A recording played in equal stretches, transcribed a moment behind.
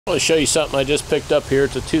I want to show you something I just picked up here.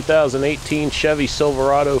 It's a 2018 Chevy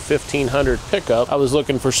Silverado 1500 pickup. I was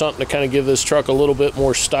looking for something to kind of give this truck a little bit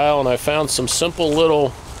more style, and I found some simple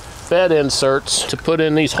little bed inserts to put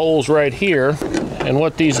in these holes right here. And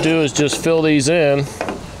what these do is just fill these in,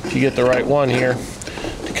 if you get the right one here,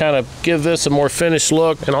 to kind of give this a more finished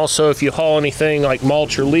look. And also, if you haul anything like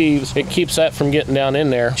mulch or leaves, it keeps that from getting down in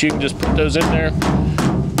there. So you can just put those in there,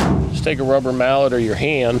 just take a rubber mallet or your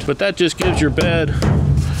hand, but that just gives your bed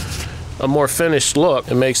a more finished look.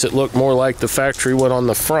 It makes it look more like the factory one on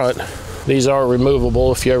the front. These are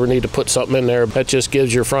removable if you ever need to put something in there. That just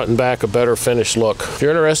gives your front and back a better finished look. If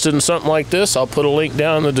you're interested in something like this, I'll put a link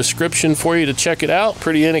down in the description for you to check it out.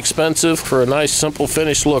 Pretty inexpensive for a nice simple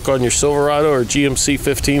finished look on your Silverado or GMC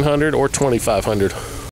 1500 or 2500.